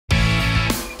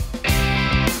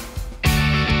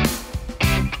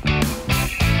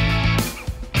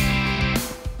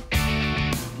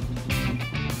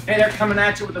Hey there, coming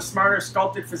at you with a smarter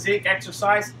sculpted physique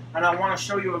exercise, and I want to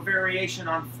show you a variation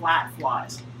on flat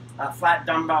flies, flat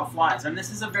dumbbell flies. And this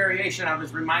is a variation. I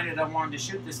was reminded I wanted to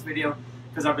shoot this video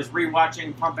because I was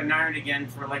rewatching Pumping Iron again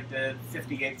for like the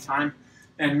 58th time,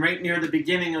 and right near the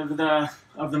beginning of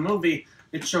the movie,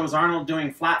 it shows Arnold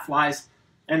doing flat flies,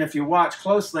 and if you watch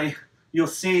closely, you'll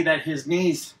see that his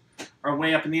knees are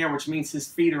way up in the air, which means his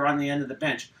feet are on the end of the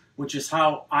bench, which is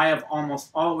how I have almost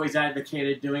always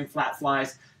advocated doing flat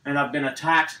flies. And I've been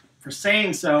attacked for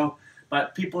saying so,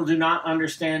 but people do not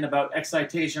understand about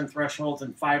excitation thresholds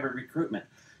and fiber recruitment.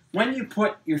 When you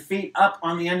put your feet up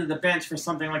on the end of the bench for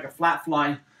something like a flat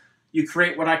fly, you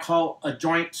create what I call a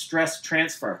joint stress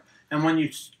transfer. And when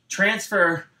you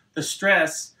transfer the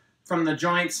stress from the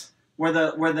joints where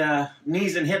the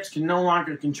knees and hips can no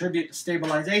longer contribute to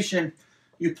stabilization,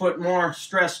 you put more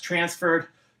stress transferred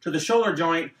to the shoulder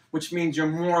joint, which means you're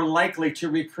more likely to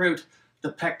recruit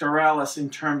the pectoralis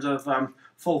in terms of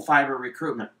full fiber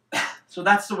recruitment. So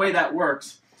that's the way that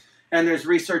works. And there's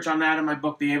research on that in my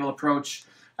book, The Able Approach,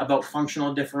 about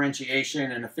functional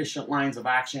differentiation and efficient lines of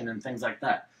action and things like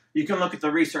that. You can look at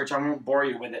the research, I won't bore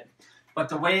you with it. But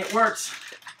the way it works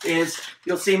is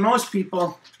you'll see most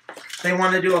people, they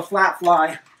want to do a flat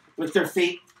fly with their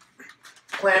feet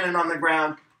planted on the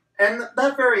ground. And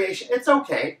that variation, it's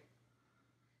okay.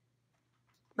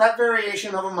 That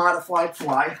variation of a modified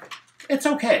fly, it's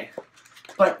okay.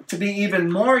 But to be even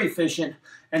more efficient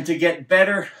and to get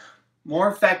better,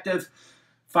 more effective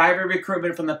fiber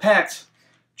recruitment from the pecs,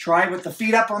 try with the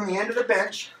feet up on the end of the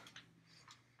bench.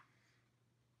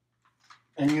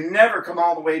 And you never come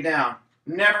all the way down.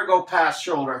 Never go past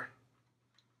shoulder.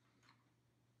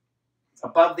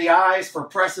 Above the eyes for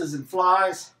presses and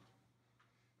flies.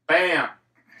 Bam.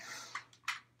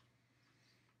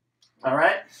 All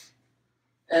right?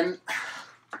 And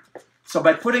so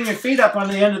by putting your feet up on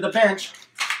the end of the bench,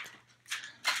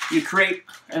 you create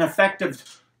an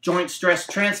effective joint stress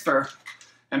transfer.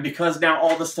 And because now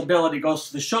all the stability goes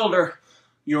to the shoulder,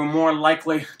 you're more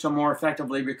likely to more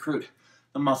effectively recruit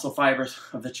the muscle fibers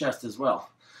of the chest as well.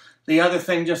 The other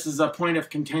thing, just as a point of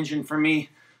contention for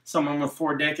me, someone with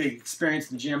 4 decades experience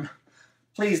in the gym,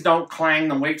 please don't clang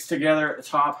the weights together at the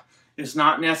top. It's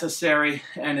not necessary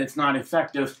and it's not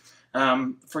effective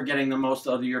for getting the most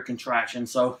out of your contraction.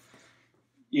 So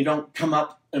you don't come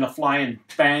up in a fly and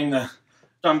bang the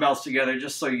dumbbells together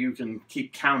just so you can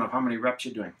keep count of how many reps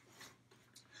you're doing.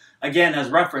 Again, as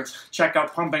reference, check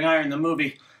out Pumping Iron, the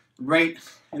movie. Right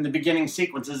in the beginning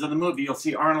sequences of the movie, you'll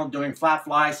see Arnold doing flat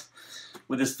flies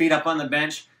with his feet up on the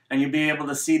bench, and you'll be able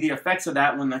to see the effects of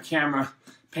that when the camera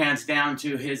pans down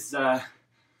to his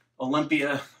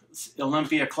Olympia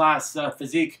class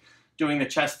physique doing the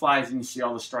chest flies, and you see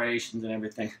all the striations and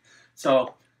everything.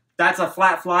 So that's a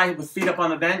flat fly with feet up on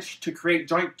the bench to create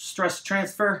joint stress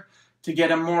transfer, to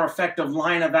get a more effective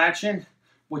line of action,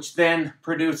 which then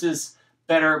produces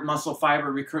better muscle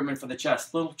fiber recruitment for the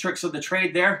chest. Little tricks of the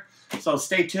trade there. So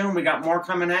stay tuned. We got more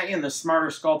coming at you in the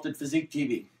Smarter Sculpted Physique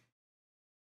TV.